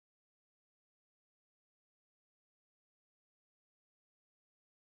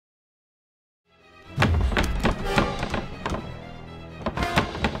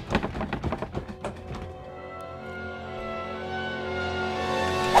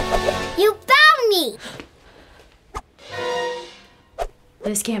You found me!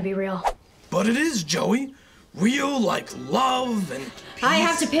 This can't be real. But it is, Joey. Real like love and peace. I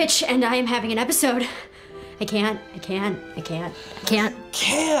have to pitch, and I am having an episode. I can't.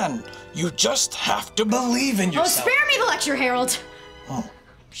 Can. You just have to believe in Oh, yourself. spare me the lecture, Harold. Oh.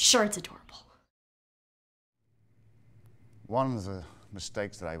 Sure, it's adorable. One of the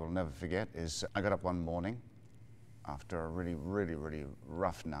mistakes that I will never forget is I got up one morning after a really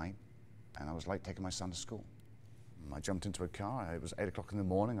rough night, and I was late taking my son to school. I jumped into a car. It was 8 o'clock in the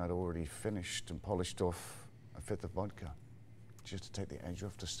morning. I'd already finished and polished off a fifth of vodka just to take the edge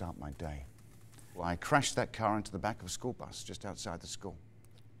off to start my day. Well, I crashed that car into the back of a school bus just outside the school.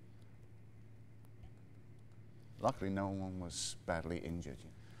 Luckily, no one was badly injured,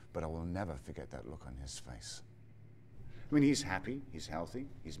 but I will never forget that look on his face. I mean, he's happy, he's healthy,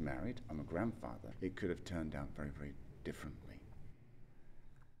 he's married, I'm a grandfather. It could have turned out very differently.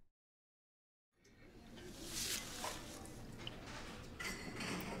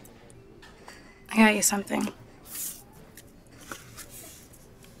 I got you something.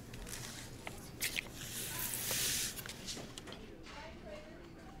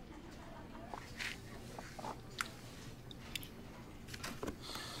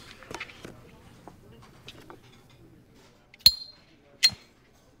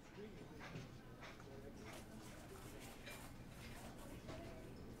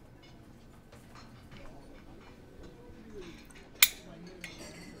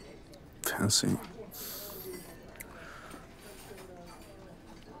 Tessie,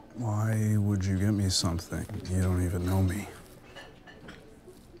 why would you get me something? You don't even know me.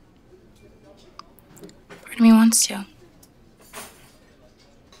 Part of me wants to.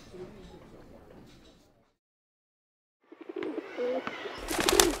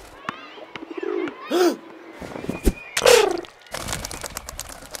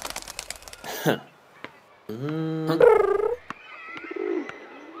 Huh.